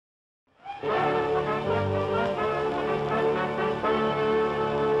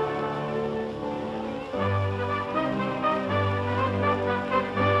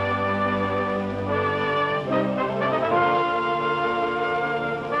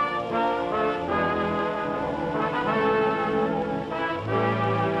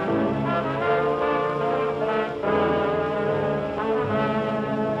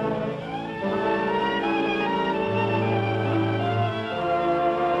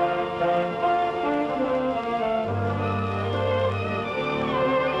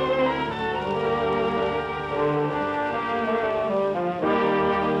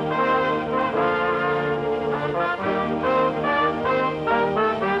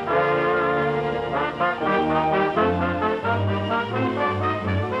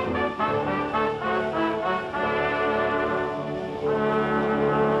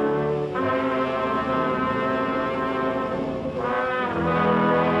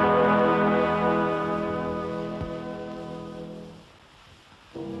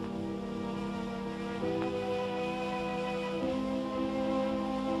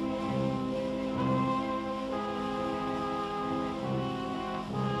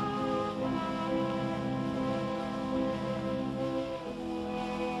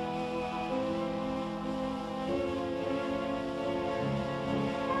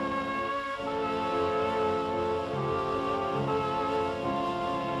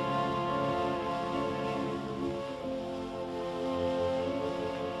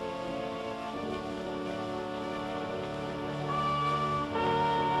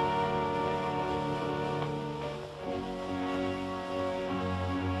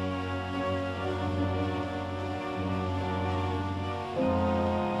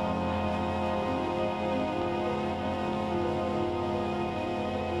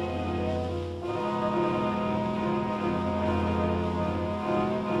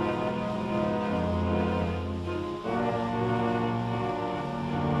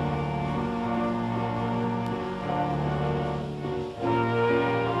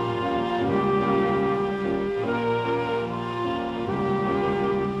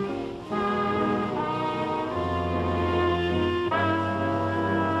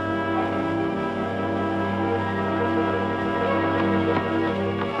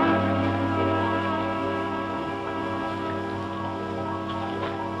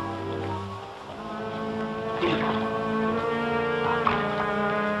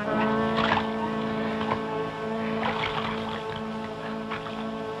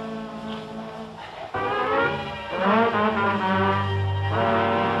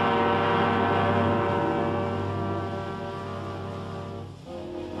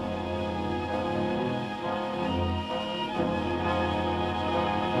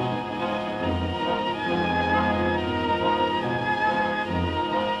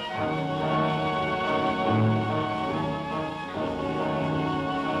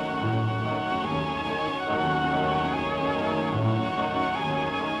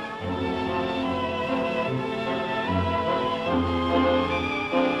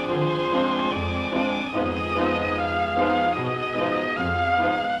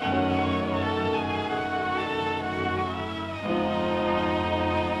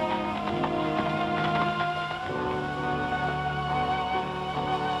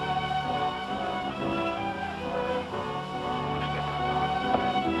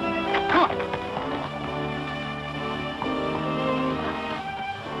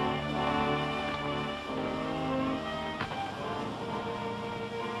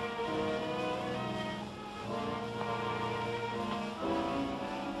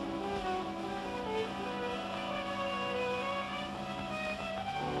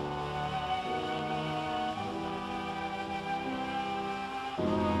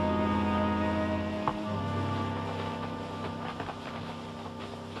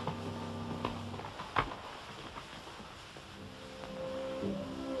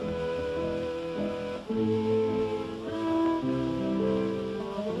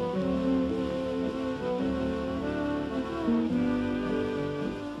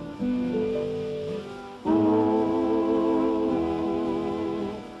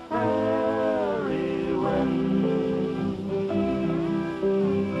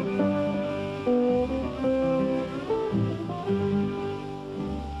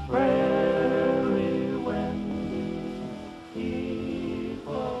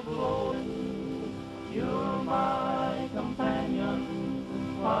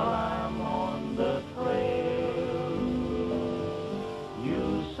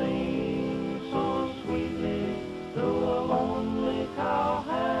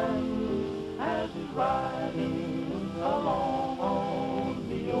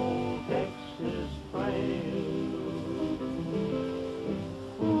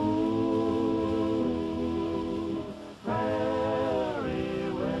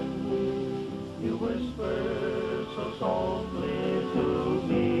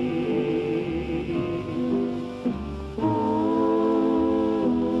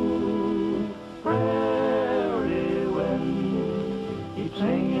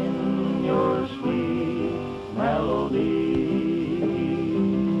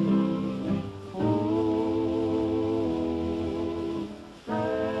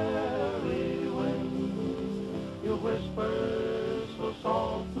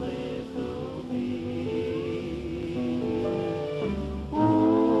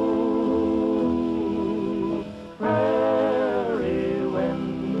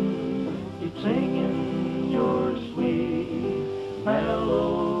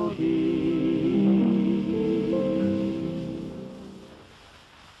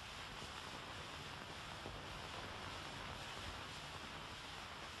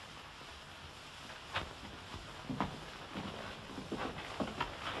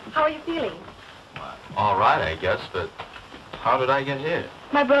How are you feeling? All right, I guess, but how did I get here?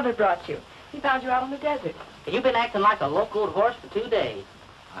 My brother brought you. He found you out on the desert. You've been acting like a locoed horse for 2 days.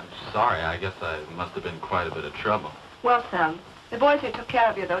 I'm sorry. I guess I must have been quite a bit of trouble. Well, son, the boys here took care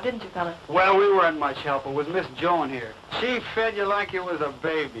of you, though, didn't you, fella? Well, we weren't much help. It was Miss Joan here. She fed you like you was a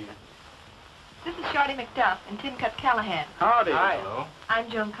baby. This is Shorty McDuff and Tim Callahan. Howdy. Hi. Hello. I'm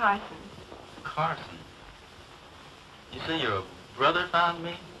Joan Carson. Carson. You say your brother found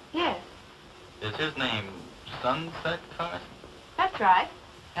me? Yes, Is his name Sunset Carson? that's right.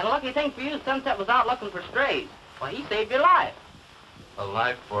 And a lucky thing for you, Sunset was out looking for strays. Well, he saved your life. A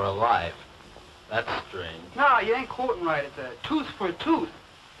life for a life. That's strange. No, you ain't quoting right. It's a tooth for a tooth.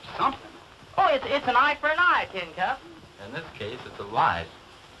 Something. Oh, it's an eye for an eye, Tin Cup. In this case, it's a life.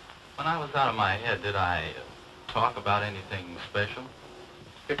 When I was out of my head, did I talk about anything special?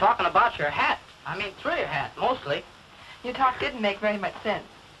 You're talking about your hat. I mean, through your hat, mostly. Your talk didn't make very much sense.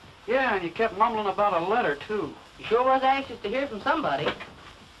 Yeah, and you kept mumbling about a letter, too. You sure was anxious to hear from somebody.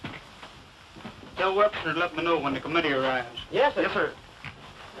 Tell Webster to let me know when the committee arrives. Yes, sir. Yes, sir.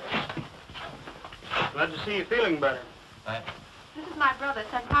 Glad to see you feeling better. This is my brother,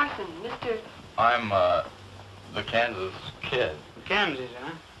 son Carson, Mr. I'm, the Kansas kid. Kansas,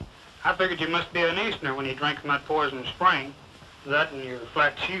 huh? I figured you must be an Easterner when you drank from that poison spring. That and your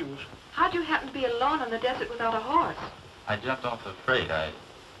flat shoes. How'd you happen to be alone on the desert without a horse? I jumped off the freight. I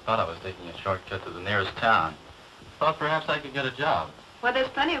thought I was taking a shortcut to the nearest town. Thought perhaps I could get a job. Well, there's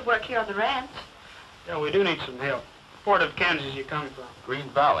plenty of work here on the ranch. Yeah, we do need some help. What part of Kansas you come from? Green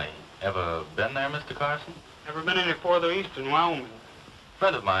Valley. Ever been there, Mr. Carson? Never been any further east than Wyoming. A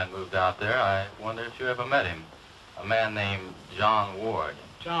friend of mine moved out there. I wonder if you ever met him. A man named John Ward.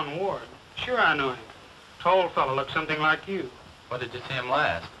 John Ward? Sure I know him. Tall fellow, looked something like you. When did you see him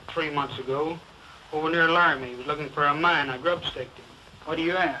last? 3 months ago. Over near Laramie. He was looking for a mine. I grub-staked him. What do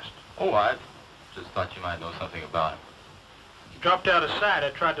you ask? Oh, I just thought you might know something about him. He dropped out of sight. I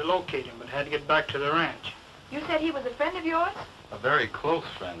tried to locate him, but had to get back to the ranch. You said he was a friend of yours? A very close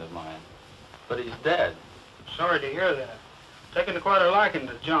friend of mine. But he's dead. Sorry to hear that. Taken to quite a liking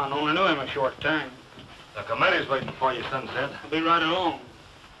to John. Only knew him a short time. The committee's waiting for you, Sunset. I'll be right along.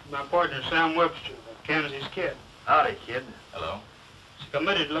 My partner, Sam Webster, the Kansas kid. Howdy, kid. Hello? She's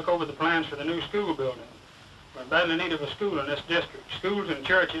committed to look over the plans for the new school building. We're badly in need of a school in this district. Schools and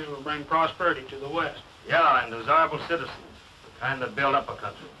churches will bring prosperity to the West. Yeah, and desirable citizens. The kind that build up a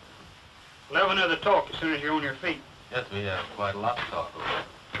country. We'll have another talk as soon as you're on your feet. Yes, we have quite a lot to talk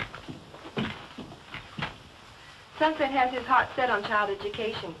about. Sunset has his heart set on child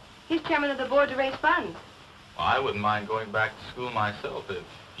education. He's chairman of the board to raise funds. Well, I wouldn't mind going back to school myself if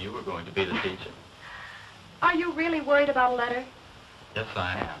you were going to be the teacher. Are you really worried about a letter? Yes,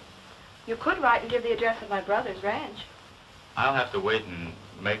 I am. You could write and give the address of my brother's ranch. I'll have to wait and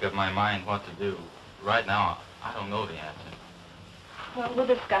make up my mind what to do. Right now, I don't know the answer. Well, we'll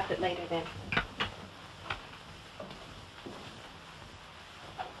discuss it later then.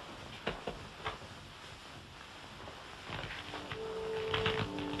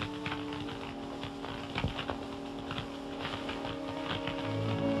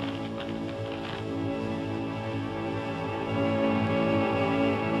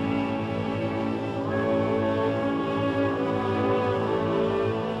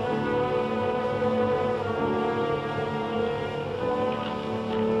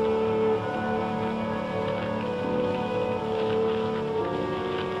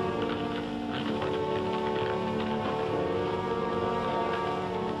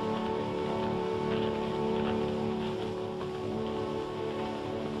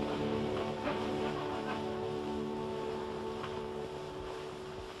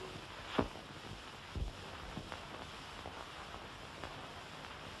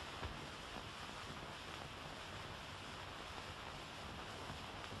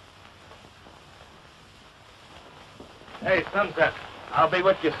 Hey, Sunset, I'll be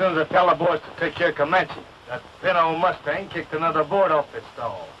with you as soon as I tell the boys to take care of Comanche. That thin old Mustang kicked another board off its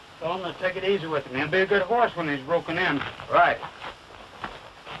stall. Tell him to take it easy with him. He'll be a good horse when he's broken in. Right.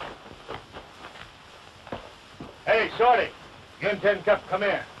 Hey, Shorty, you and Tin Cup, come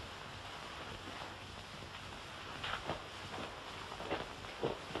here.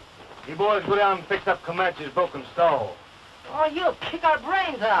 You boys go down and fix up Comanche's broken stall. Oh, you'll kick our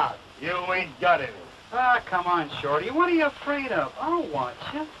brains out. You ain't got any. Ah, come on, Shorty. What are you afraid of? I'll watch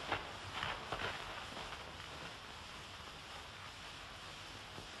you.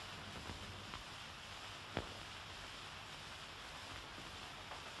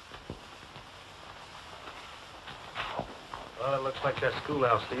 Well, it looks like that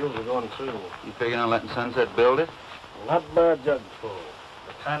schoolhouse deals are going through. You figuring on letting Sunset build it? Not by a jugful.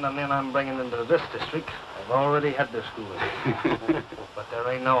 But kind of men I'm bringing into this district have already had their schooling. But there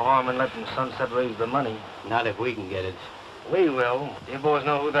ain't no harm in letting Sunset raise the money. Not if we can get it. We will. You boys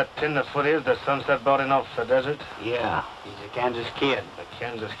know who that tenderfoot is that Sunset brought in off the desert? Yeah, he's a Kansas kid. The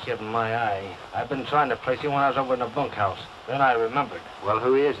Kansas kid in my eye. I've been trying to place him when I was over in the bunkhouse. Then I remembered. Well,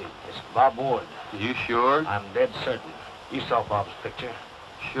 who is he? It's Bob Ward. You sure? I'm dead certain. You saw Bob's picture.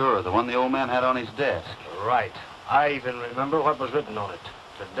 Sure, the one the old man had on his desk. Right. I even remember what was written on it.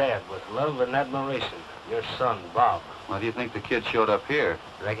 To Dad, with love and admiration. Your son, Bob. Why do you think the kid showed up here?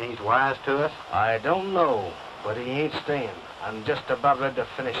 Reckon he's wise to us? I don't know, but he ain't staying. I'm just about ready to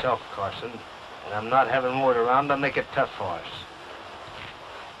finish off Carson, and I'm not having Ward around to make it tough for us.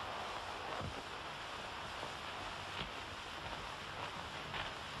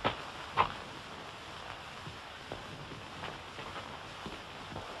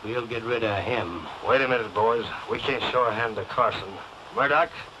 We'll get rid of him. Wait a minute, boys. We can't show a hand to Carson.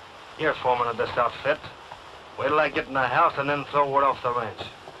 Murdoch, you're foreman of this outfit. Wait till I get in the house and then throw Ward off the ranch.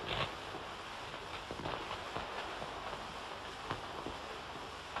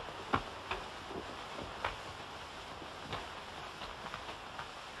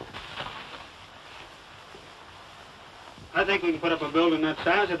 I think we can put up a building that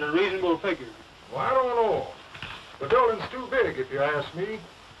size at a reasonable figure. Well, I don't know. The building's too big, if you ask me.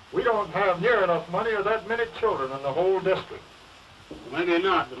 We don't have near enough money or that many children in the whole district. Maybe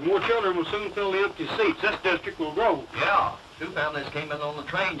not, but more children will soon fill the empty seats. This district will grow. Yeah. 2 families came in on the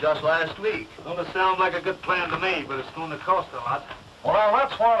train just last week. Don't sound like a good plan to me, but it's going to cost a lot. Well, now,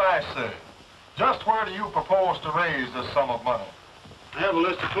 that's what I say. Just where do you propose to raise this sum of money? I have a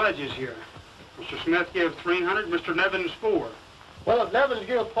list of pledges here. Mr. Smith gave 300, Mr. Nevins 4. Well, if Nevins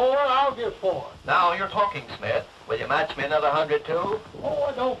give 4, I'll give 4. Now you're talking, Smith. Will you match me another 100, too? Oh,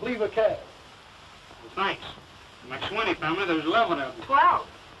 I don't leave a cash. Well, thanks. The McSwinney family, there's 11 of them. 12.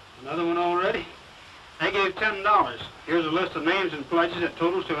 Another one already. They gave $10. Here's a list of names and pledges that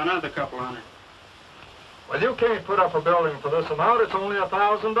totals to another couple hundred. Well, you can't put up a building for this amount. It's only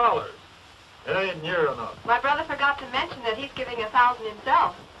 $1,000. It ain't near enough. My brother forgot to mention that he's giving 1,000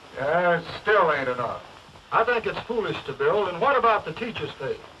 himself. Yeah, it still ain't enough. I think it's foolish to build. And what about the teacher's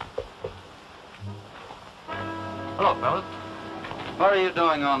pay? Hello, fellas. What are you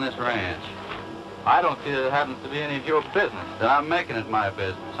doing on this ranch? I don't feel it happens to be any of your business. I'm making it my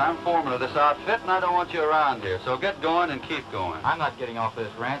business. I'm foreman of this outfit, and I don't want you around here. So get going and keep going. I'm not getting off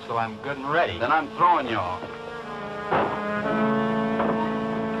this ranch till I'm good and ready. Then I'm throwing you off.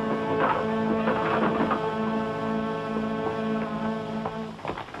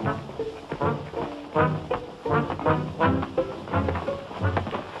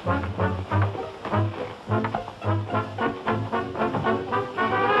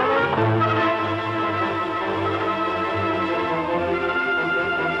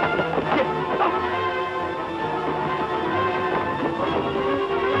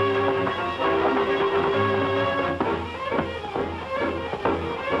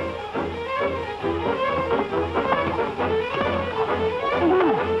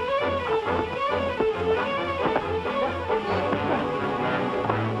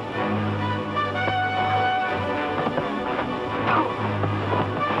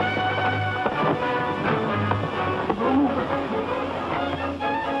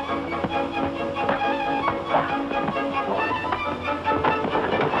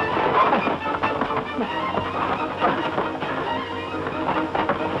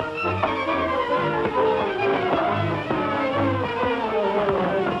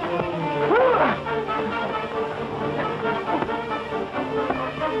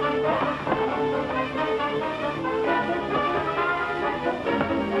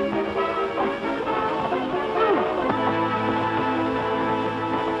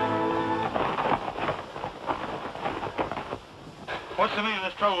 What's the meaning of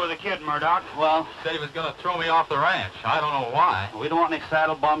this trouble with the kid, Murdoch? Well, said he was going to throw me off the ranch. I don't know why. We don't want any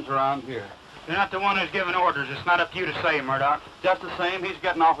saddle bums around here. You're not the one who's giving orders. It's not up to you to say, Murdoch. Just the same, he's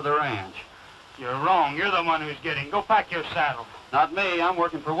getting off of the ranch. You're wrong. You're the one who's getting. Go pack your saddle. Not me. I'm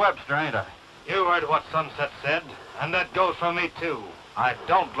working for Webster, ain't I? You heard what Sunset said, and that goes for me, too. I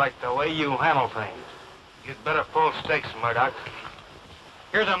don't like the way you handle things. You'd better pull stakes, Murdoch.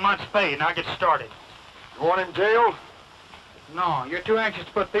 Here's a month's pay. Now get started. You want him jailed? No, you're too anxious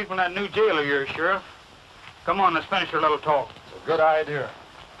to put people in that new jail of yours, Sheriff. Come on, let's finish our little talk. It's a good idea.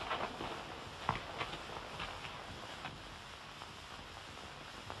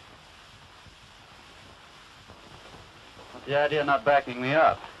 What's the idea of not backing me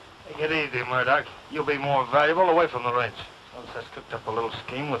up? Take it easy, Murdoch. You'll be more valuable away from the ranch. Sunset's cooked up a little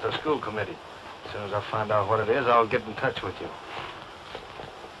scheme with the school committee. As soon as I find out what it is, I'll get in touch with you.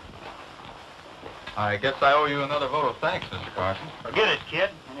 I guess I owe you another vote of thanks, Mr. Carson. Forget it,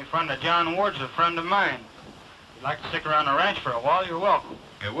 kid. Any friend of John Ward's a friend of mine. If you'd like to stick around the ranch for a while, you're welcome.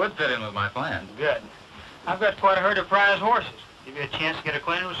 It would fit in with my plans. Good. I've got quite a herd of prize horses. Give you a chance to get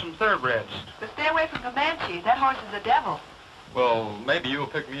acquainted with some thoroughbreds. But stay away from Comanche. That horse is a devil. Well, maybe you'll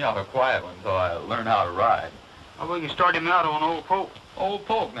pick me out a quiet one until I learn how to ride. Well, we can start him out on Old Pope. Old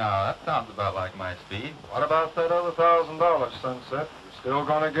Poke now, that sounds about like my speed. What about that other $1,000, Sunset? You still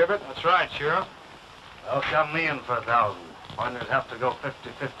gonna give it? That's right, Sheriff. They'll come me in for 1,000. Partners have to go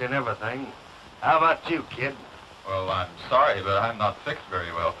 50-50 and everything. How about you, kid? Well, I'm sorry, but I'm not fixed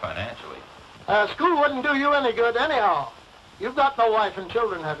very well financially. School wouldn't do you any good anyhow. You've got no wife and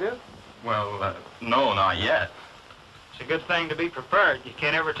children, have you? Well, no, not yet. It's a good thing to be prepared. You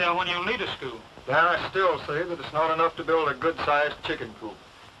can't ever tell when you'll need a school. Then I still say that it's not enough to build a good-sized chicken coop.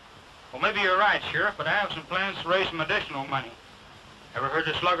 Well, maybe you're right, Sheriff, but I have some plans to raise some additional money. Ever heard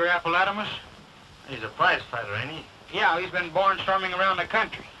of Slugger Appalachimus? He's a prize fighter, ain't he? Yeah, he's been born storming around the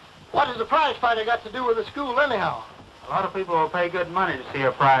country. What has a prize fighter got to do with the school anyhow? A lot of people will pay good money to see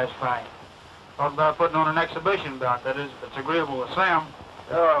a prize fight. Talk about putting on an exhibition bout, that is, if it's agreeable with Sam.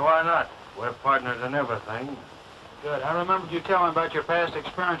 Sure, why not? We're partners in everything. Good. I remembered you telling me about your past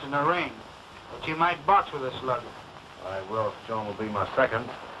experience in the ring. But you might box with a slugger. I will if Joan will be my second.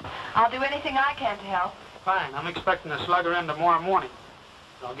 I'll do anything I can to help. Fine. I'm expecting a slugger in tomorrow morning.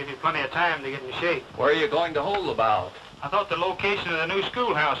 I'll give you plenty of time to get in shape. Where are you going to hold the bout? I thought the location of the new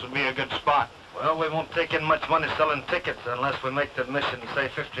schoolhouse would be a good spot. Well, we won't take in much money selling tickets unless we make the admission, say,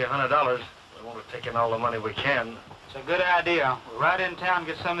 $50 or $100. We want to take in all the money we can. It's a good idea. We'll ride in town,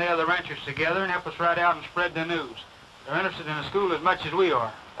 get some of the other ranchers together, and help us ride out and spread the news. They're interested in the school as much as we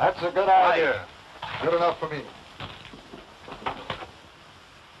are. That's a good idea. Good enough for me.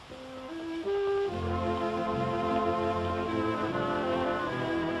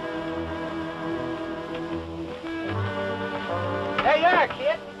 There you are,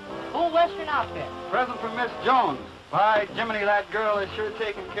 kid. Full Western outfit. Present from Miss Jones. Why, Jiminy, that girl is sure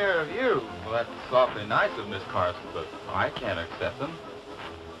taking care of you. Well, that's awfully nice of Miss Carson, but I can't accept them.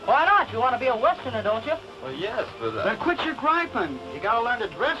 Why not? You want to be a Westerner, don't you? Well, yes, but... Then quit your griping. You gotta learn to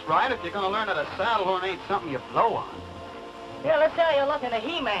dress right if you're gonna learn that a saddle horn ain't something you blow on. Here, let's say you're looking at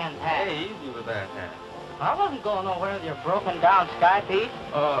He-Man's hat. Hey, easy with that hat. I wasn't going nowhere with your broken-down sky piece.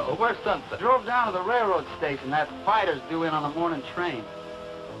 Where's Sunset? Drove down to the railroad station. That fighter's due in on the morning train.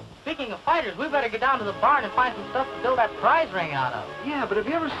 Speaking of fighters, we better get down to the barn and find some stuff to build that prize ring out of. Yeah, but have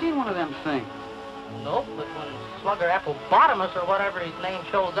you ever seen one of them things? Nope, but when Slugger Appalachimus or whatever his name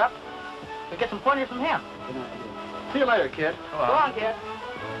shows up, we'll get some pointers from him. See you later, kid. Go on, kid.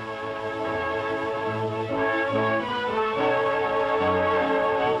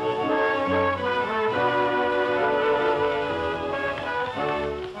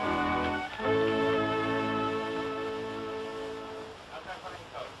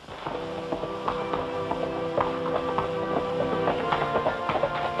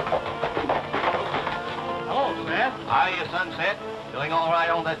 Hiya, Sunset. Doing all right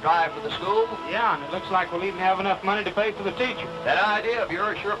on that drive for the school? Yeah, and it looks like we'll even have enough money to pay for the teacher. That idea of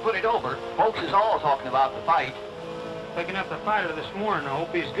yours sure put it over. Folks is all talking about the fight. Picking up the fighter this morning. I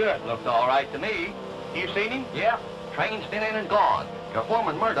hope he's good. Looked all right to me. You seen him? Yeah. Train's been in and gone. Your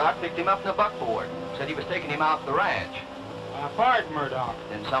foreman, Murdoch, picked him up in a buckboard. Said he was taking him out to the ranch. I fired Murdoch.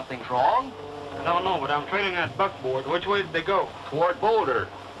 Then something's wrong? I don't know, but I'm trailing that buckboard. Which way did they go? Toward Boulder.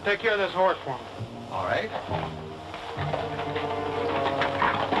 Take care of this horse for me. All right.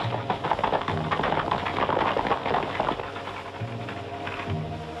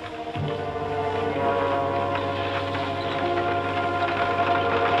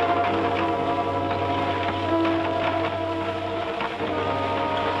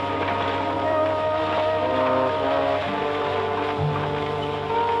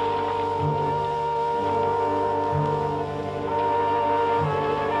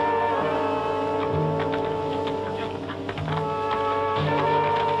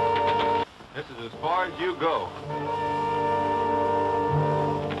 You go.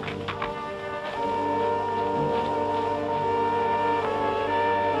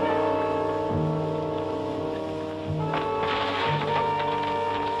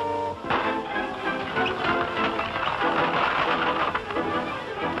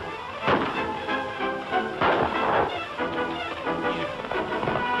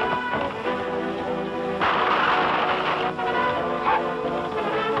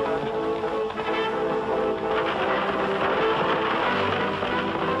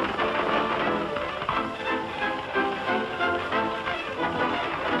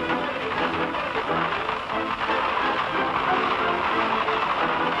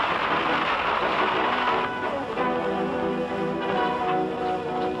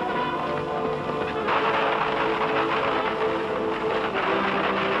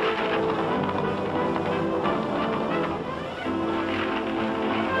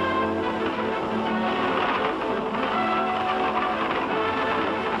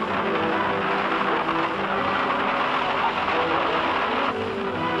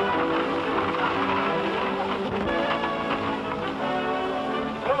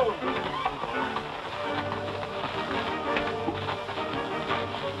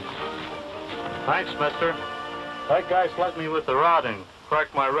 Thanks, mister. That guy slugged me with the rod and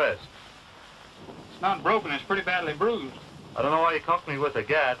cracked my wrist. It's not broken, it's pretty badly bruised. I don't know why he conked me with a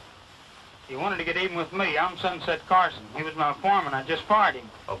gat. He wanted to get even with me. I'm Sunset Carson. He was my foreman. I just fired him.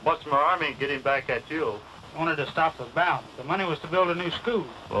 I'll bust my army and get him back at you. He wanted to stop the bout. The money was to build a new school.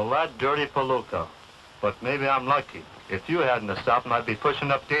 Well, that dirty palooka. But maybe I'm lucky. If you hadn't have stopped him, I'd be pushing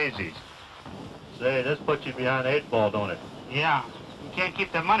up daisies. Say, this puts you behind the 8 ball, don't it? Yeah. We can't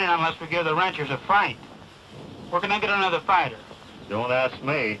keep the money unless we give the ranchers a fight. Where can I get another fighter? Don't ask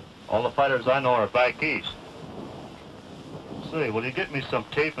me. All the fighters I know are back east. Say, will you get me some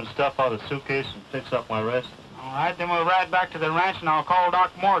tape and stuff out of the suitcase and fix up my wrist? All right, then we'll ride back to the ranch and I'll call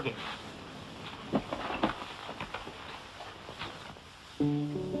Doc Morgan.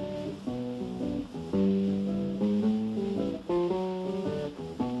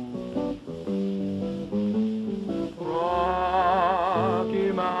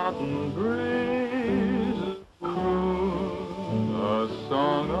 Rocky Mountain breeze croon a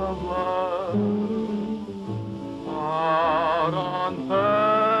song of love out on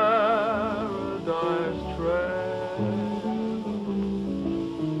Paradise Trail.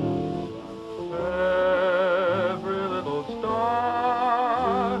 Every little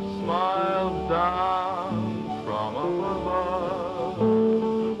star smiles down from up above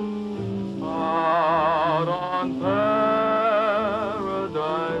out on Paradise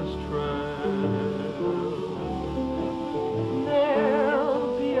Trail. There'll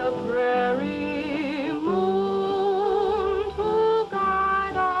be a prairie moon to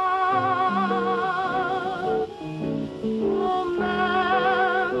guide us. Romance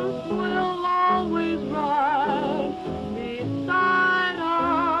will always ride beside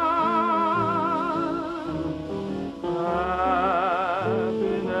us.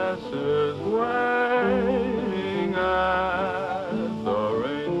 Happiness is waiting at the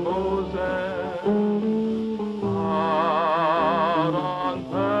rainbow's end out on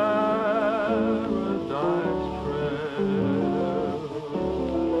Paradise Trail.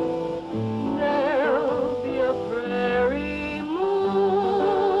 There'll be a prairie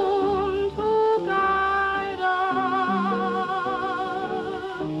moon to guide us.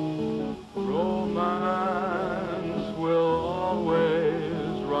 Romance will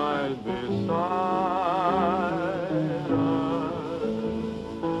always ride beside us.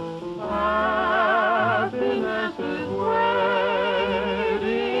 Happiness is waiting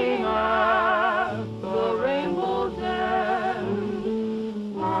at the rainbow's end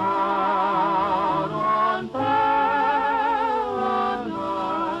out on Paradise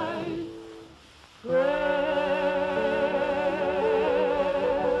Trail.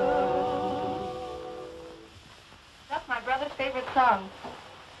 That's my brother's favorite song.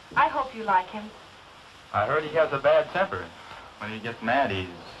 I hope you like him. I heard he has a bad temper. When he gets mad, he's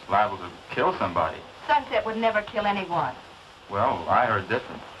liable to kill somebody. Sunset would never kill anyone. Well, I heard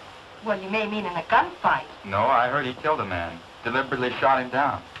different. Well, you may mean in a gunfight. No, I heard he killed a man. Deliberately shot him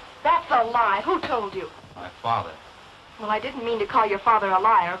down. That's a lie. Who told you? My father. Well, I didn't mean to call your father a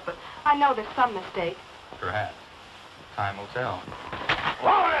liar, but I know there's some mistake. Perhaps. Time will tell.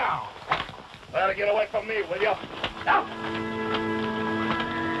 Slow down! Try to get away from me, will you? Now!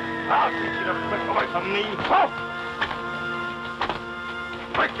 I'll teach you to quick away from me. Whoa!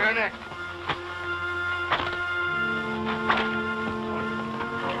 Break your neck.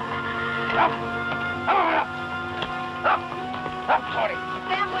 Up! Up, Shorty!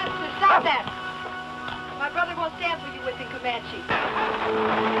 Sam Webster, stop that! My brother won't stand for you whipping Comanche.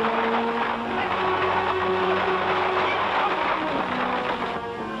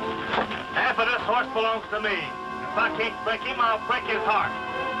 Half of this horse belongs to me. If I can't break him, I'll break his heart.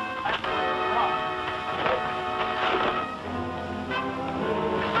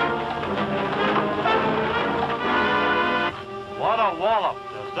 What a wallop.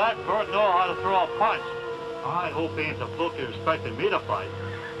 Does that bird know how to throw a punch? I hope he ain't the fluke he expected me to fight.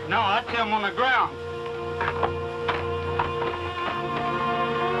 No, that's him on the ground.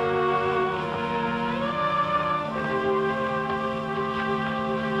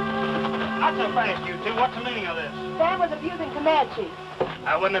 Not so fast, you two. What's the meaning of this? Sam was abusing Comanche.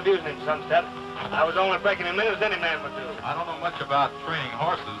 I wasn't abusing him, Sunset. I was only breaking him in as any man would do. I don't know much about training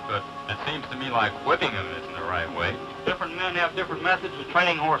horses, but it seems to me like whipping them isn't the right way. Different men have different methods of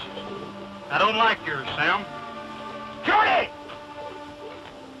training horses. I don't like yours, Sam. Shorty!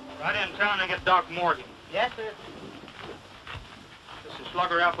 Right in town and get Doc Morgan. Yes, sir. This is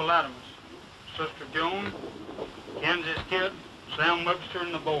Slugger Appalachimus, Sister Joan, Kansas Kid, Sam Webster,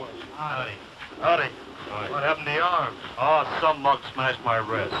 and the boys. Howdy. Howdy. What happened to your arm? Oh, some mug smashed my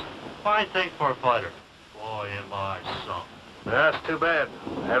wrist. Fine thing for a fighter. Boy, am I sunk. That's too bad.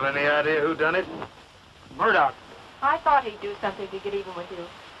 Have any idea who done it? Murdoch. I thought he'd do something to get even with you.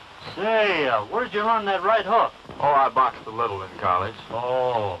 Say, where'd you learn that right hook? Oh, I boxed a little in college.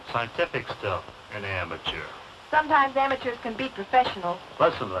 Oh, scientific stuff. An amateur. Sometimes amateurs can beat professionals.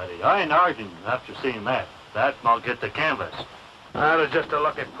 Listen, lady, I ain't arguing after seeing that. That and I'll get the canvas. That was just a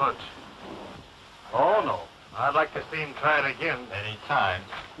lucky punch. Oh, no. I'd like to see him try it again. Any time.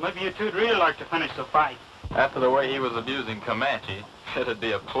 Maybe you two'd really like to finish the fight. After the way he was abusing Comanche, it'd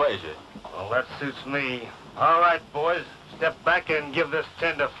be a pleasure. Well, that suits me. All right, boys. Step back and give this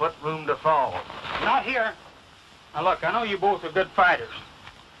tenderfoot room to fall. Not here. Now, look, I know you both are good fighters.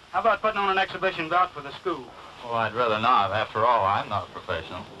 How about putting on an exhibition bout for the school? Well, I'd rather not. After all, I'm not a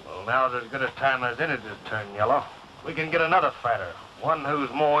professional. Well, now's as good a time as any to turn yellow. We can get another fighter. One who's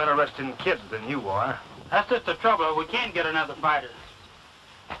more interested in kids than you are. That's just the trouble. We can't get another fighter.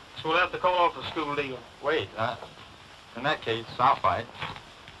 So we'll have to call off the school deal. Wait, in that case, I'll fight.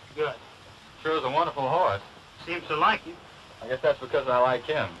 Good. Sure is a wonderful horse. Seems to like you. I guess that's because I like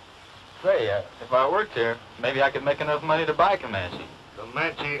him. Say, if I worked here, maybe I could make enough money to buy Comanche.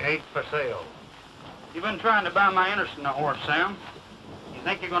 Comanche ain't for sale. You've been trying to buy my interest in the horse, Sam. You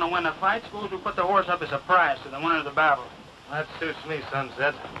think you're going to win the fight? Suppose we put the horse up as a prize to the winner of the battle. That suits me,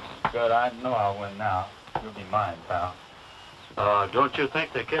 Sunset. Good, I know I'll win now. You'll be mine, pal. Don't you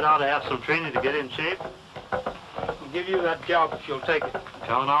think the kid ought to have some training to get in shape? We'll give you that job if you'll take it.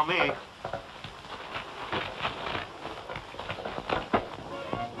 Count on me.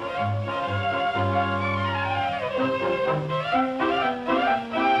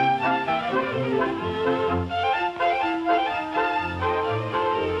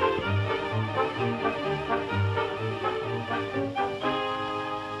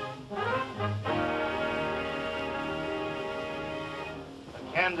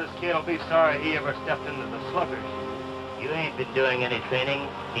 Kansas kid'll be sorry he ever stepped into the sluggers. You ain't been doing any training.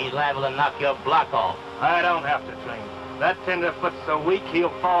 He's liable to knock your block off. I don't have to train. That tenderfoot's so weak,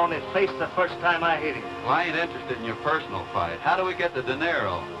 he'll fall on his face the first time I hit him. Well, I ain't interested in your personal fight. How do we get the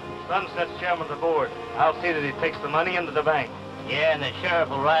dinero? Sunset's chairman of the board. I'll see that he takes the money into the bank. Yeah, and the sheriff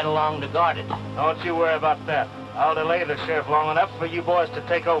will ride along to guard it. Don't you worry about that. I'll delay the sheriff long enough for you boys to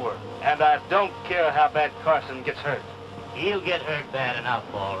take over. And I don't care how bad Carson gets hurt. He'll get hurt bad enough,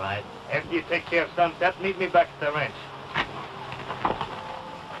 all right. After you take care of Sunset, meet me back at the ranch.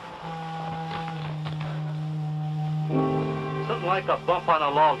 Something like a bump on a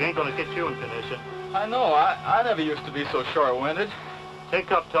log ain't gonna get you in condition. I know. I never used to be so short-winded.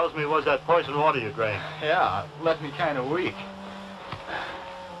 Hiccup tells me it was that poison water you drank. Yeah, it left me kind of weak.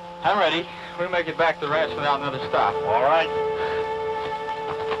 I'm ready. We'll make it back to the ranch without another stop. All right.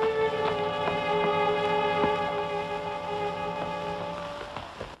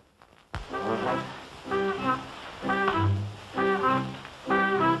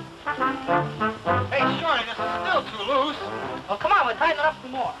 Hey, Shorty, this is still too loose. Well, come on, we'll tighten it up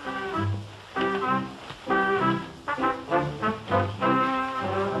some more.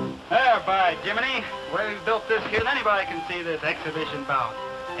 There, by Jiminy. The way we built this kid, anybody can see this exhibition bout.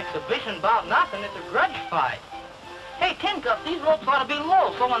 Exhibition about nothing. It's a grudge fight. Hey, Tin Cup, these ropes ought to be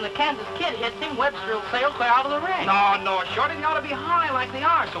low, so when the Kansas kid hits him, Webster will sail clear out of the ring. No, Shorty, they ought to be high like they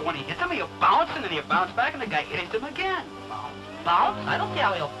are. So when he hits him, he'll bounce, and then he'll bounce back, and the guy hits him again. Bounce? I don't see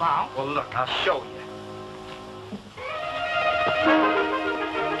how he'll bounce. Well, look, I'll show you.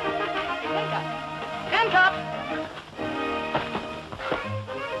 Tin Cup!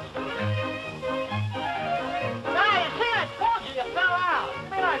 Now, you see, I told you, you fell out. I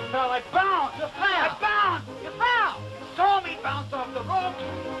mean, I fell, I bounced. You fell. I bounced. You fell. You saw me bounce off the rope.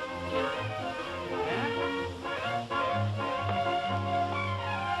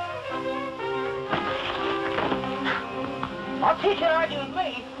 I'll teach you to argue with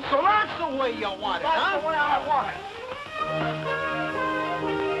me. So that's the way you want it, huh? That's the way I want it.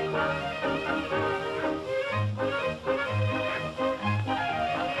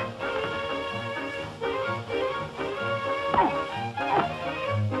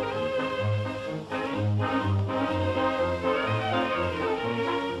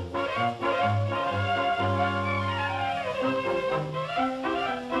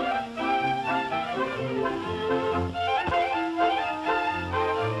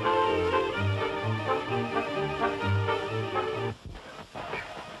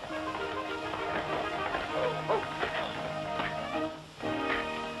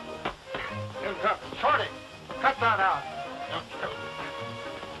 Shorty, cut that out.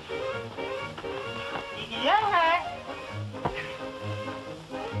 Yeah.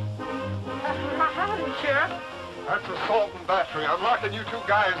 Howdy, Sheriff. That's assault and battery. I'm locking you two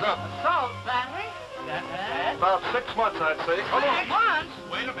guys up. Assault, battery? That's About 6 months, I'd say. Come on. 6 months?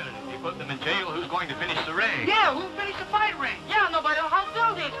 Wait a minute. If you put them in jail, who's going to finish the ring? Yeah, who'll finish the fight ring? Yeah, nobody will have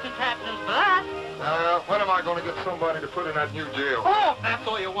all these contraptions for that. When am I going to get somebody to put in that new jail? Oh, that's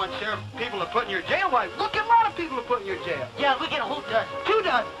all you want, Sheriff. People to put in your jail? Why, look at a lot of people to put in your jail. Yeah, we get a whole dozen. 2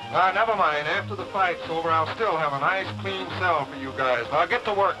 dozen. Never mind. After the fight's over, I'll still have a nice, clean cell for you guys. Now get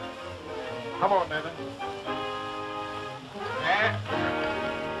to work. Come on, Nevin. Yeah?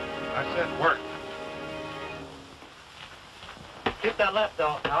 I said work. Keep that left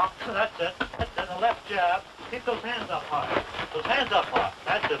out now. That's it. That's it. The left jab. Keep those hands up high. Those hands up high.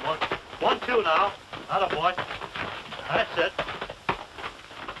 That's it. 1, 2 now. Atta boy. That's it.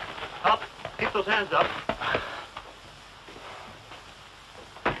 Up. Keep those hands up.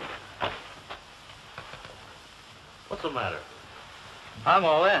 What's the matter? I'm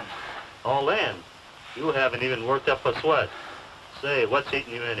all in. All in? You haven't even worked up a sweat. Say, what's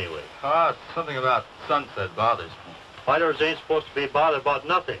eating you anyway? Something about Sunset bothers me. Fighters ain't supposed to be bothered about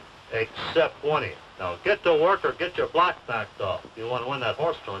nothing, except winning. Now get to work or get your block knocked off. You want to win that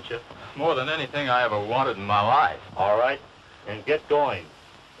horse, don't you? More than anything I ever wanted in my life. All right, and get going.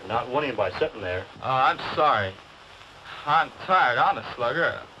 You're not winning by sitting there. I'm sorry. I'm tired, honest,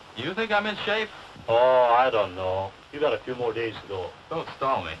 Slugger. You think I'm in shape? Oh, I don't know. You got a few more days to go. Don't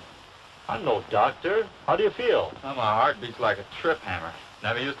stall me. I'm no doctor. How do you feel? Well, my heart beats like a trip hammer.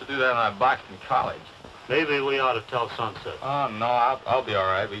 Never used to do that when I boxed in college. Maybe we ought to tell Sunset. Oh, no, I'll be all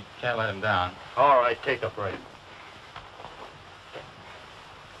right. We can't let him down. All right, take a break.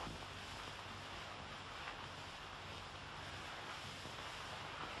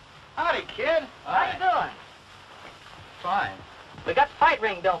 Howdy, kid. How you doing? Fine. We got the fight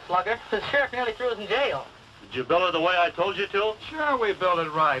ring built, Slugger. The sheriff nearly threw us in jail. Did you build it the way I told you to? Sure, we built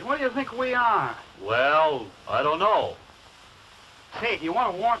it right. What do you think we are? Well, I don't know. Say, do you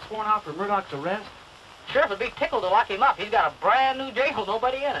want a warrant sworn out for Murdoch's arrest? Sheriff would be tickled to lock him up. He's got a brand new jail,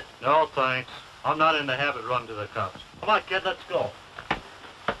 nobody in it. No, thanks. I'm not in the habit of running to the cops. Come on, kid, let's go.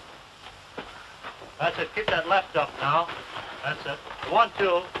 That's it. Keep that left up now. That's it. 1,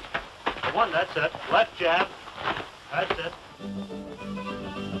 2. 1, that's it. Left jab. That's it.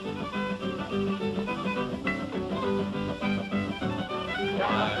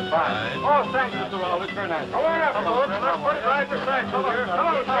 Fine. Oh, thanks, Mr. Rowley. Very nice. Come on up, folks. Let's put it right beside you here.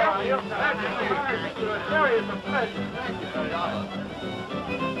 Hello, Sheriff. Jerry, it's a pleasure. Thank you.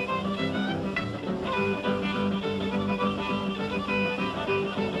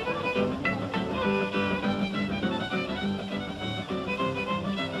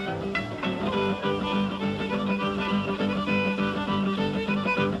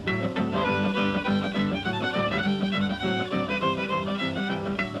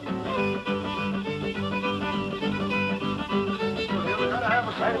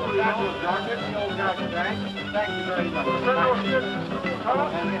 Thank you very much.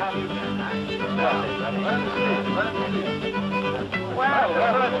 Well,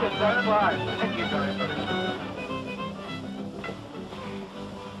 that's fine. Thank you very much.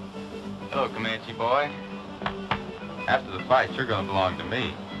 Hello, Comanche boy. After the fight, you're going to belong to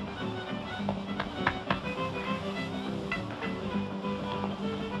me.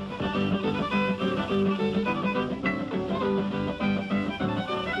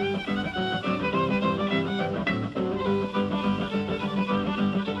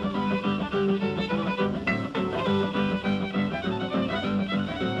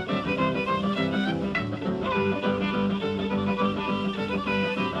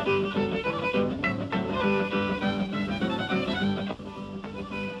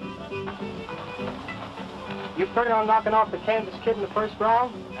 You figure on knocking off the Kansas kid in the first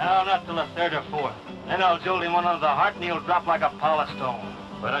round? No, not till the 3rd or 4th. Then I'll jolt him one under the heart and he'll drop like a polished stone.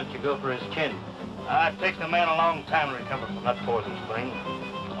 Why don't you go for his chin? It takes a man a long time to recover from that poison spring.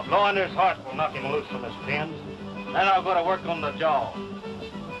 A blow under his heart will knock him loose from his pins. Then I'll go to work on the jaw.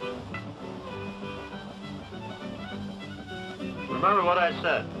 Remember what I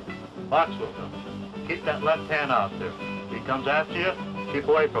said. Box with him. Keep that left hand out there. If he comes after you, keep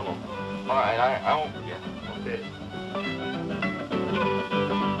away from him. All right, I won't forget. Okay.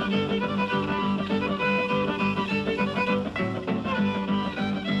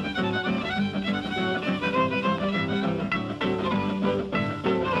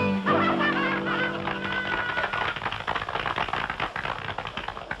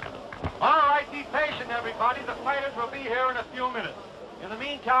 All right, be patient, everybody. The fighters will be here in a few minutes. In the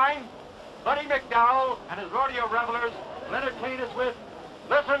meantime, Buddy McDowell and his rodeo revelers will entertain us with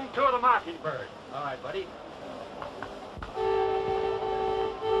Listen to the Mockingbird. All right, buddy.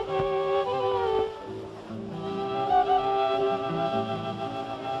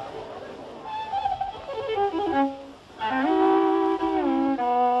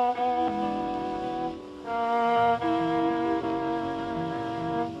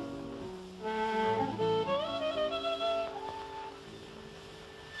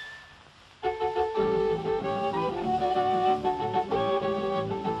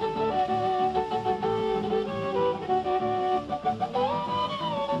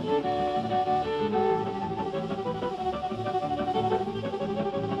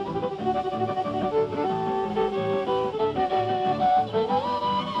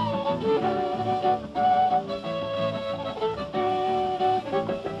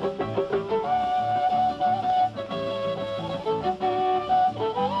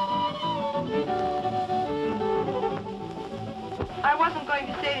 going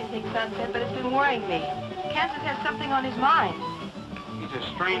to say anything, Sunset, but it's been worrying me. Kansas has something on his mind. He's a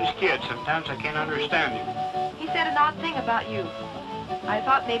strange kid. Sometimes I can't understand him. He said an odd thing about you. I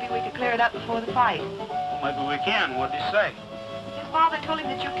thought maybe we could clear it up before the fight. Maybe we can. What did he say? His father told him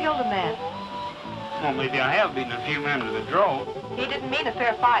that you killed a man. Well, maybe I have beaten a few men to the draw. He didn't mean a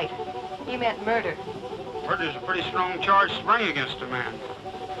fair fight. He meant murder. Murder's a pretty strong charge to bring against a man.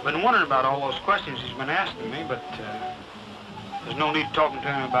 I've been wondering about all those questions he's been asking me, but there's no need talking to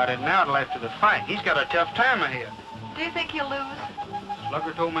him about it now till after the fight. He's got a tough time ahead. Do you think he'll lose?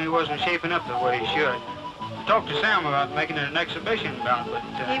 Slugger told me he wasn't shaping up the way he should. I talked to Sam about making it an exhibition bout, but...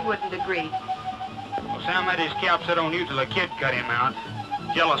 He wouldn't agree. Well, Sam had his cap set on you till a kid cut him out.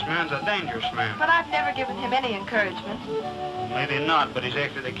 Jealous man's a dangerous man. But I've never given him any encouragement. Maybe not, but he's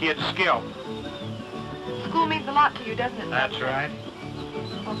after the kid's scalp. School means a lot to you, doesn't it? That's right.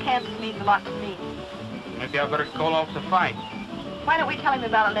 Well, Kansas means a lot to me. Maybe I better call off the fight. Why don't we tell him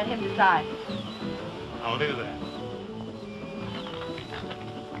about it and let him decide? I'll do that.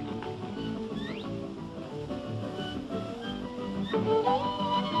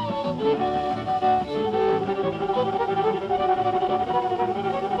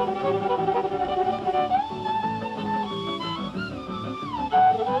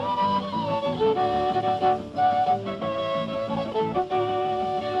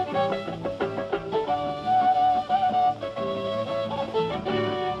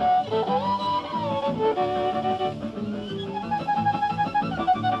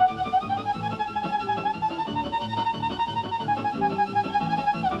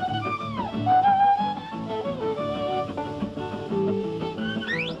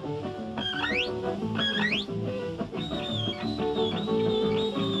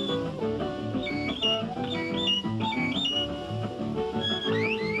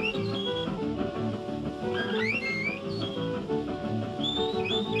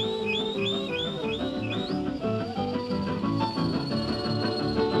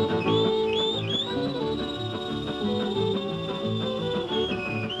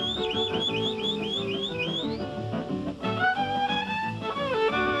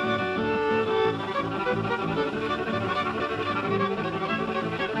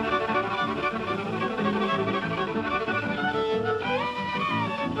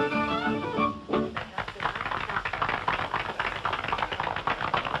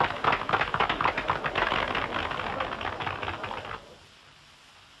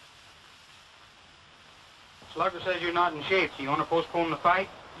 Slugger says you're not in shape. So you want to postpone the fight?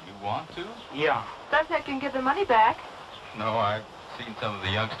 You want to? Yeah. Sunset can give the money back. No, I've seen some of the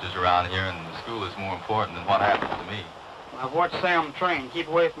youngsters around here, and the school is more important than what happens to me. I've watched Sam train. Keep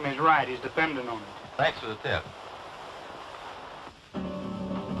away from his right. He's dependent on it. Thanks for the tip.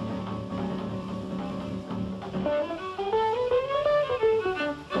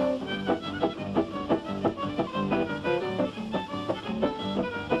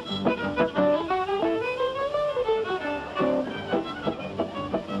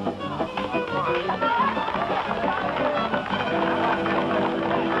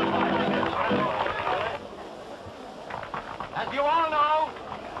 As you all know,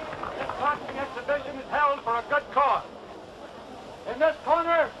 this boxing exhibition is held for a good cause. In this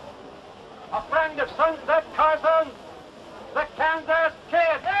corner, a friend of Sunset Carson, the Kansas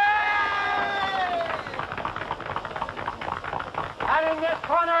Kid. And in this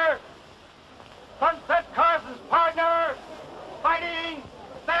corner, Sunset Carson's partner, fighting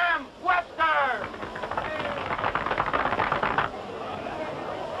Sam Webster.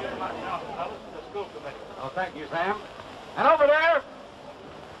 Oh, thank you, Sam. And over there,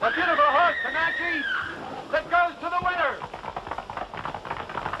 the beautiful horse, Comanche, that goes to the winner.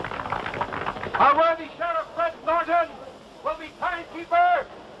 Our worthy Sheriff Fred Thornton will be timekeeper,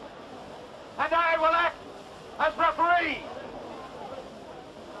 and I will act as referee.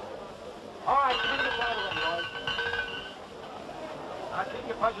 All right, keep it well, boys. Now, keep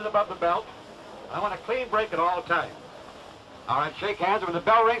your punches above the belt. I want a clean break at all times. All right, shake hands, and when the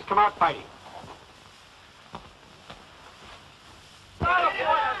bell rings, come out fighting.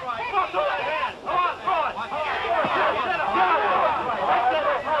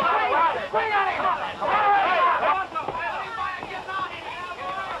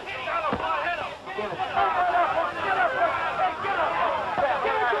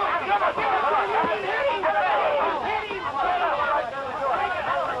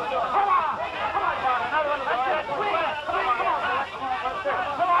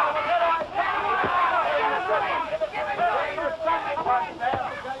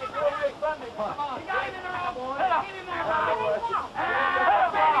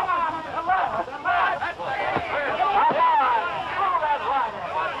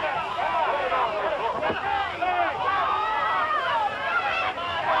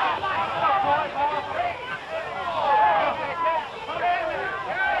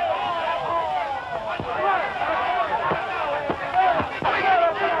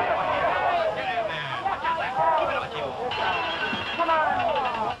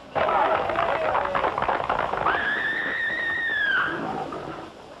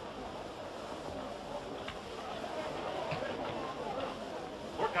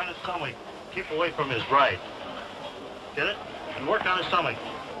 Stomach. Keep away from his right. Get it? And work on his stomach.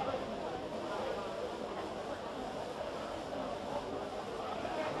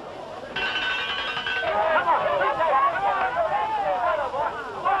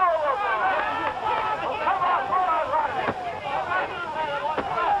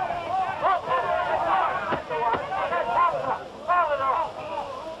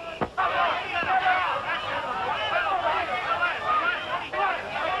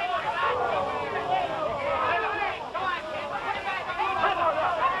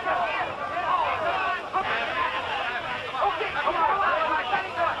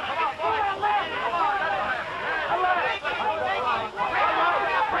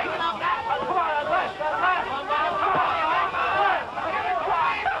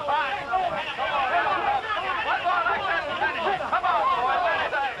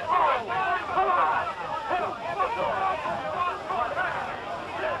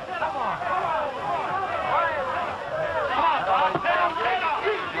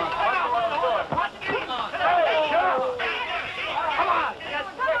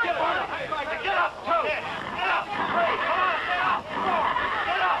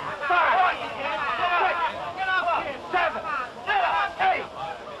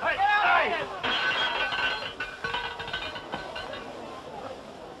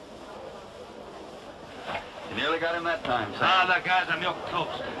 Got him that time, son. Ah, that guy's a milk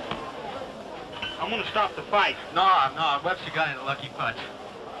toast. I'm gonna stop the fight. No, Webster got in a lucky punch.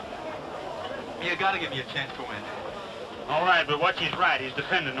 You gotta give me a chance to win. All right, but watch his right. He's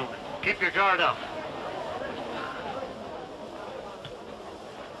depending on it. Keep your guard up.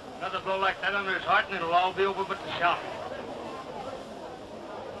 Another blow like that under his heart and it'll all be over but the shot.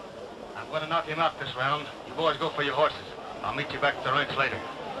 I'm gonna knock him out this round. You boys go for your horses. I'll meet you back at the ranch later.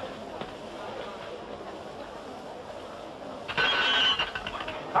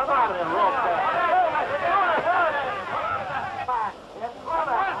 Come on, then, rope there.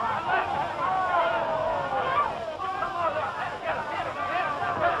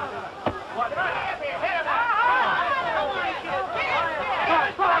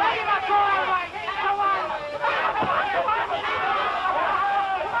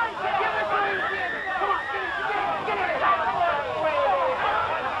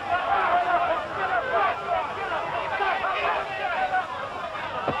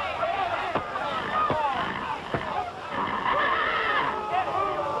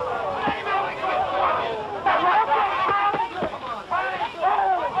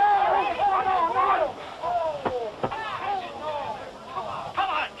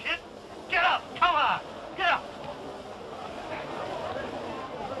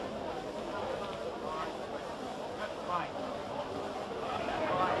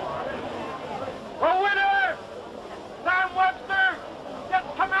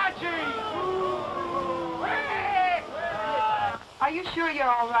 You're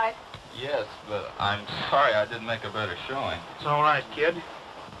all right. Yes, but I'm sorry I didn't make a better showing. It's all right, kid. Much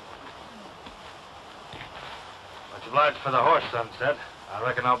obliged for the horse, Sunset. I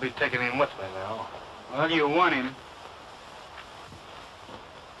reckon I'll be taking him with me now. Well, you won him.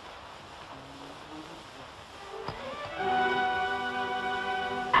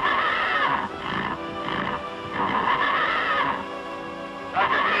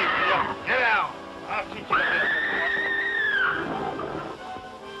 Get out. I'll teach you this.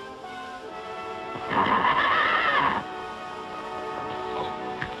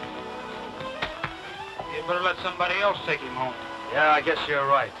 You better let somebody else take him home. Yeah, I guess you're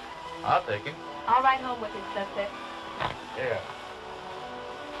right. I'll take him. I'll ride home with him, Sunset. Yeah.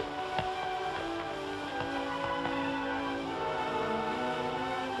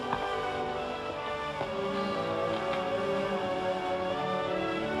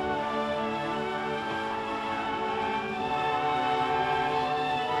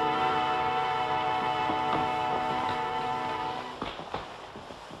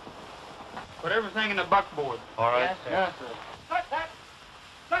 Put everything in the buckboard. All right. Yes, sir.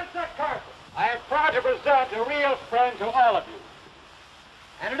 Sunset Carson, I am proud to present a real friend to all of you.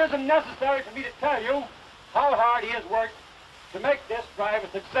 And it isn't necessary for me to tell you how hard he has worked to make this drive a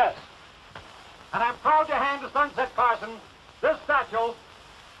success. And I'm proud to hand to Sunset Carson this satchel,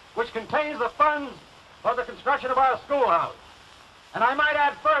 which contains the funds for the construction of our schoolhouse. And I might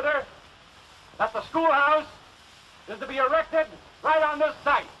add further that the schoolhouse is to be erected right on this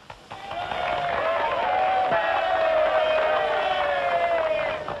site.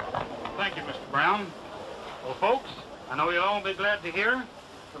 Thank you, Mr. Brown. Well, folks, I know you'll all be glad to hear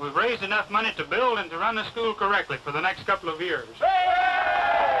that we've raised enough money to build and to run the school correctly for the next couple of years.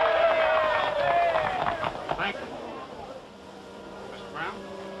 Thank you. Mr. Brown?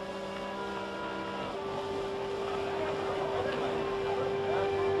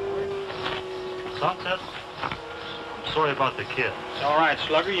 Sunset, I'm sorry about the kid. It's all right,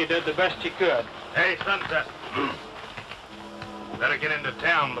 Slugger. You did the best you could. Hey, Sunset. Better get into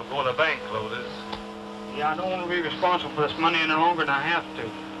town before the bank closes. Yeah, I don't want to be responsible for this money any longer than I have to.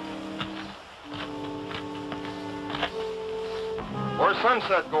 Where's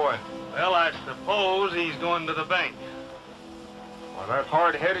Sunset going? Well, I suppose he's going to the bank. Well, that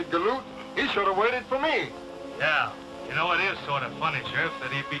hard-headed galoot, he should have waited for me. Yeah. You know, it is sort of funny, Sheriff,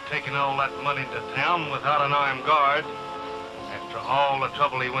 that he'd be taking all that money to town without an armed guard. After all the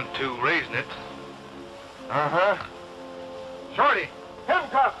trouble he went to raising it. Uh-huh. Shorty,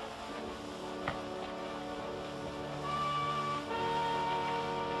 handcuff!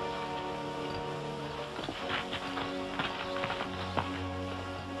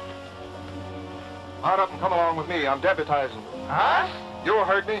 Mount up and come along with me. I'm deputizing. Huh? You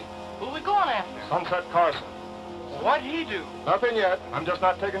heard me. Who are we going after? Sunset Carson. What'd he do? Nothing yet. I'm just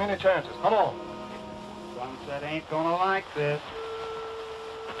not taking any chances. Come on. Sunset ain't gonna like this.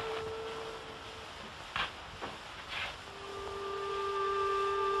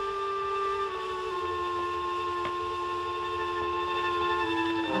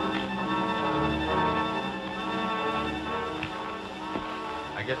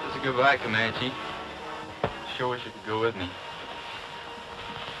 I guess it's a goodbye, Comanche. Sure wish you could go with me.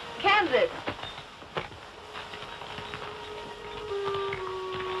 Kansas.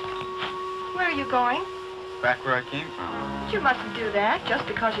 Where are you going? Back where I came from. But you mustn't do that just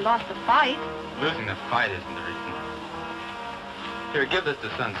because you lost the fight. Losing the fight isn't the reason. Here, give this to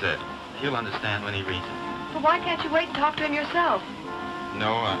Sunset. He'll understand when he reads it. But why can't you wait and talk to him yourself?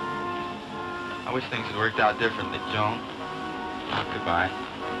 No, I wish things had worked out differently, Joan. Goodbye.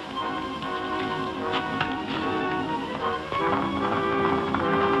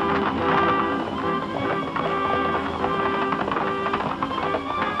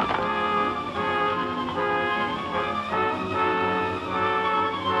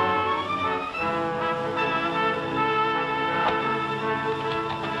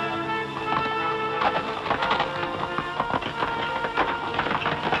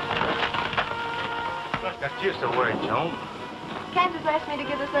 Just a word, Joan. Kansas asked me to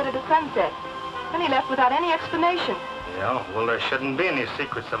give this letter to Sunset. Then he left without any explanation. Yeah, well, there shouldn't be any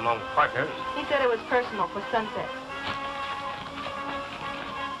secrets among partners. He said it was personal for Sunset.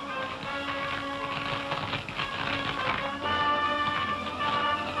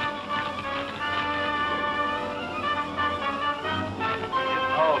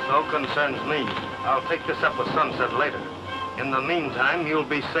 It also concerns me. I'll take this up with Sunset later. In the meantime, you'll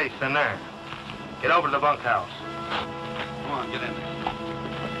be safe in there. Get over to the bunkhouse. Come on, get in there.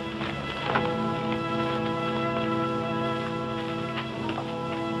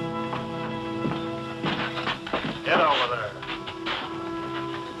 Get over there.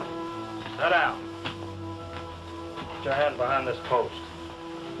 Sit down. Put your hand behind this post.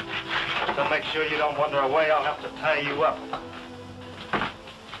 To make sure you don't wander away, I'll have to tie you up.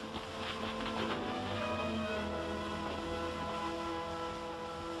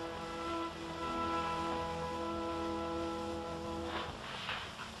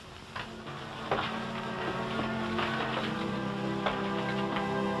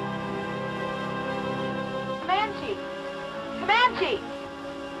 Comanche!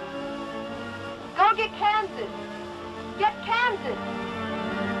 Go get Kansas! Get Kansas!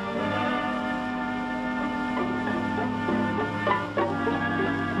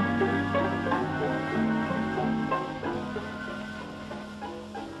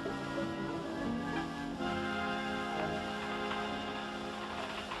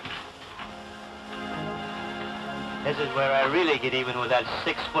 This is where I really get even with that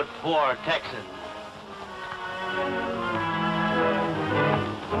 6'4" Texan.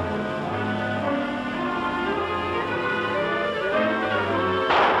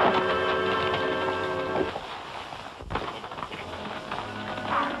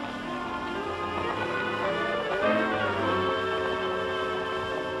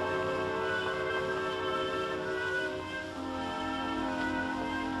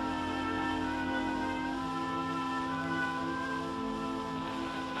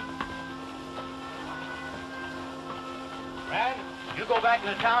 Brad, you go back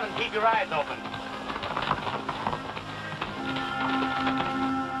into town and keep your eyes open.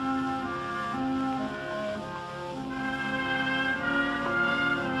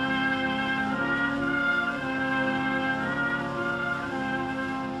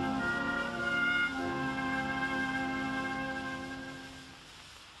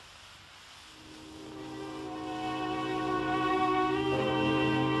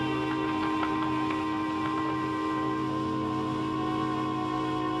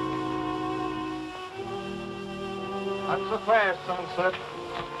 Not so fast, Sunset.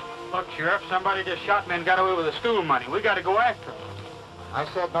 Look, Sheriff, somebody just shot me and got away with the school money. We got to go after him. I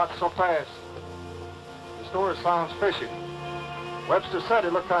said not so fast. The story sounds fishy. Webster said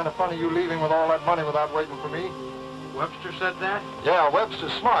it looked kind of funny you leaving with all that money without waiting for me. Webster said that? Yeah,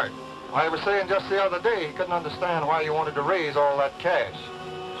 Webster's smart. I was saying just the other day he couldn't understand why you wanted to raise all that cash.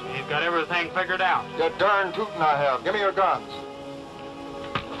 So you've got everything figured out. You're darn tootin' I have. Give me your guns.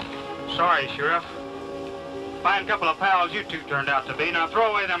 Sorry, Sheriff. Fine couple of pals you two turned out to be. Now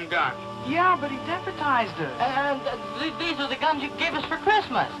throw away them guns. Yeah, but he deputized us. And these are the guns you gave us for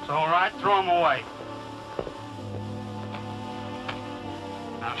Christmas. It's all right. Throw them away.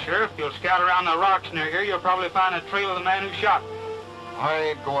 Now, Sheriff, you'll scout around the rocks near here. You'll probably find a trail of the man who shot me. I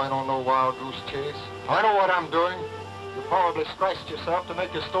ain't going on no wild goose chase. I know what I'm doing. You probably scratched yourself to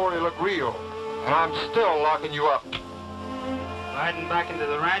make your story look real. And I'm still locking you up. Riding back into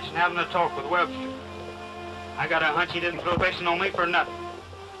the ranch and having a talk with Webster. I got a hunch he didn't throw fishing on me for nothing.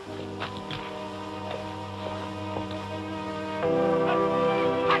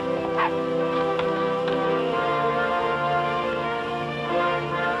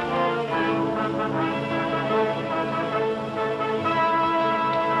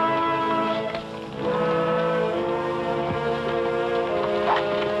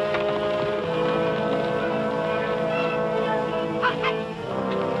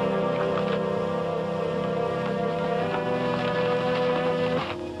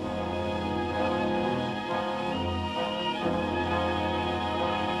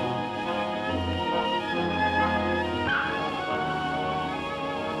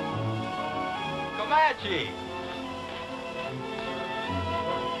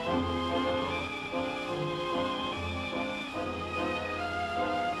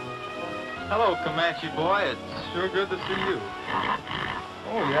 Hello, Comanche boy. It's sure good to see you.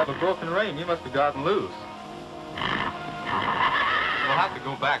 Oh, you have a broken rein. You must have gotten loose. You'll have to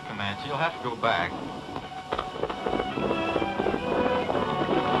go back, Comanche. You'll have to go back.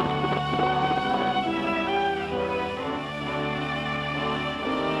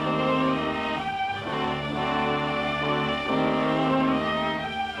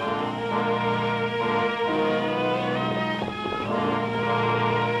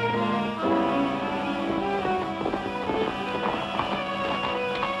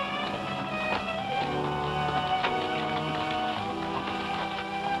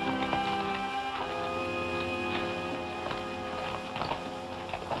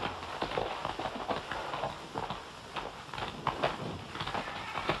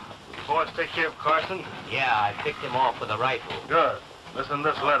 Boys take care of Carson? Yeah, I picked him off with a rifle. Good. Listen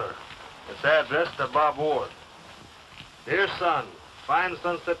to this letter. It's addressed to Bob Ward. Dear son, find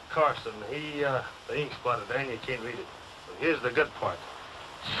Sunset Carson. The ink's blotted there and you can't read it. But here's the good part.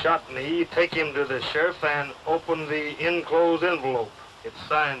 Shot in the E, take him to the sheriff and open the enclosed envelope. It's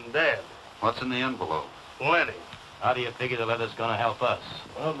signed Dad. What's in the envelope? Plenty. How do you figure the letter's gonna help us?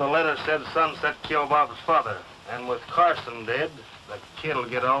 Well, the letter said Sunset killed Bob's father. And with Carson dead, the kid'll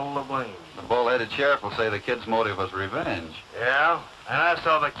get all the blame. The bull-headed sheriff will say the kid's motive was revenge. Yeah, and I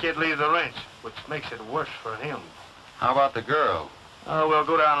saw the kid leave the ranch, which makes it worse for him. How about the girl? Oh, we'll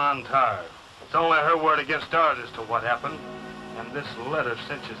go down untired. It's only her word against ours as to what happened. And this letter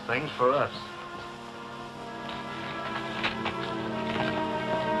cinches things for us.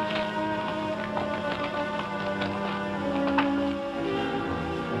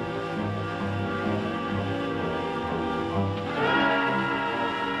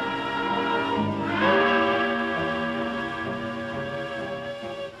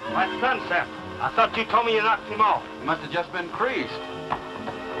 My Sunset, I thought you told me you knocked him off. He must have just been creased.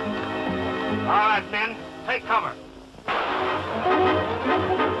 All right, men, take cover.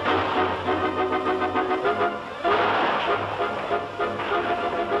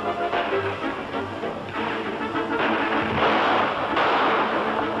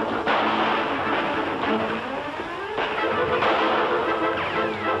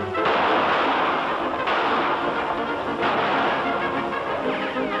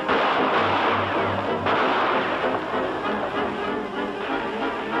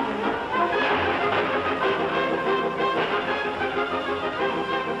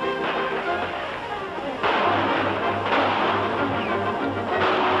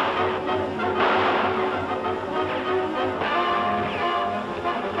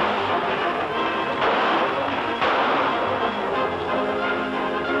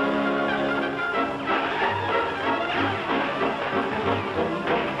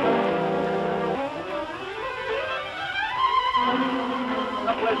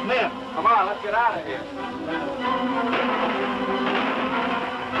 Men, come on, let's get out of here.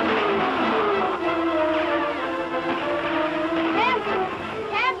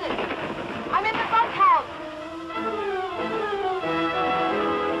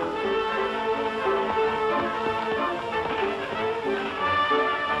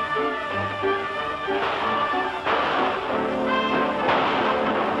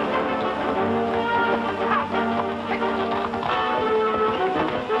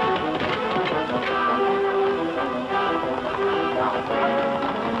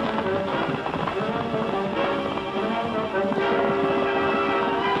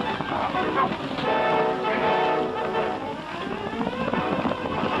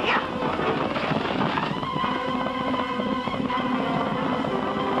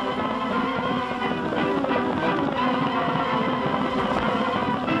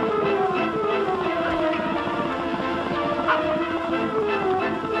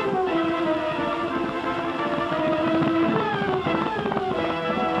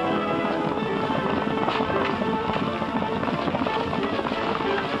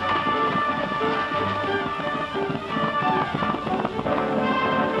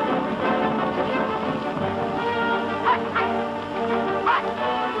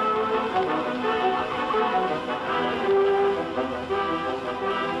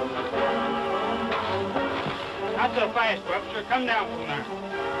 fast, Webster. Come down from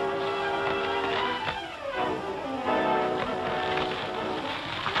there.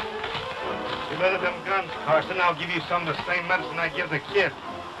 You better them guns, Carson. I'll give you some of the same medicine I give the kid.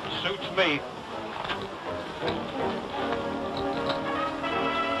 Suits me.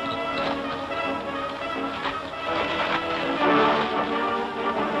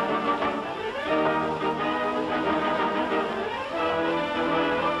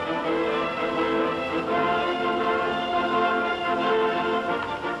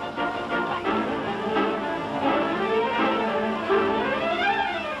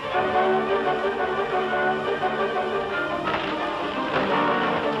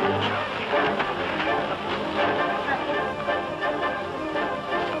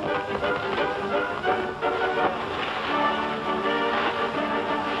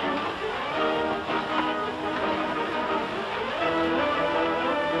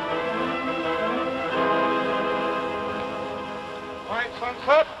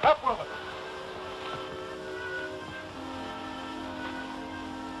 Sunset, up with it.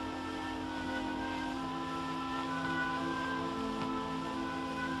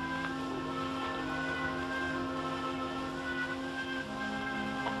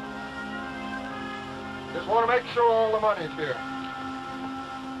 Just want to make sure all the money's here.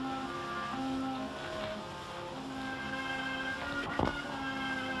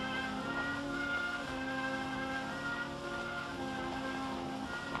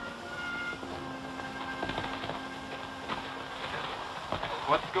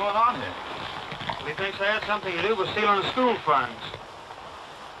 What's going on here? Well, he thinks I had something to do with stealing the school funds.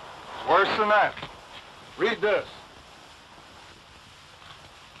 Worse than that. Read this.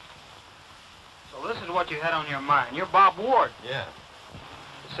 So this is what you had on your mind. You're Bob Ward. Yeah,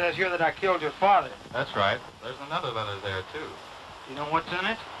 It says here that I killed your father. that's right. There's another letter there, too. You know what's in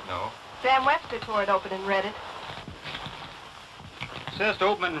it? No. Sam Webster tore it open and read it. It says to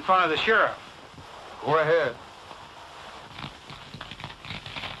open it in front of the sheriff. Go ahead.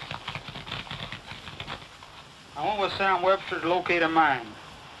 I went with Sam Webster to locate a mine.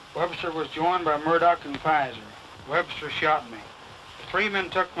 Webster was joined by Murdoch and Pfizer. Webster shot me. The three men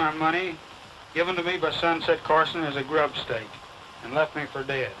took my money, given to me by Sunset Carson as a grub stake, and left me for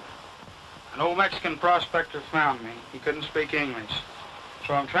dead. An old Mexican prospector found me. He couldn't speak English.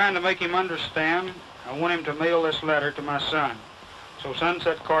 So I'm trying to make him understand. I want him to mail this letter to my son, so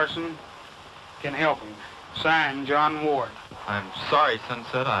Sunset Carson can help him. Signed, John Ward. I'm sorry,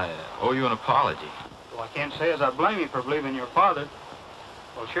 Sunset. I owe you an apology. Well, I can't say as I blame you for believing your father.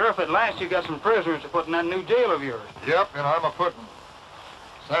 Well, Sheriff, at last you got some prisoners to put in that new jail of yours. Yep, and I'm a-putting.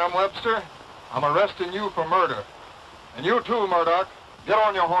 Sam Webster, I'm arresting you for murder. And you too, Murdoch. Get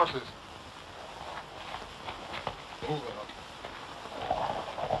on your horses. Move it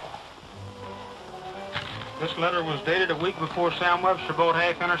up. This letter was dated a week before Sam Webster bought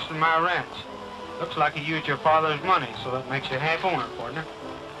half interest in my ranch. Looks like he used your father's money, so that makes you half owner, partner.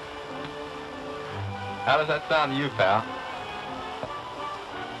 How does that sound to you, pal?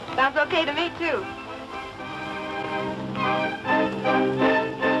 Sounds okay to me, too.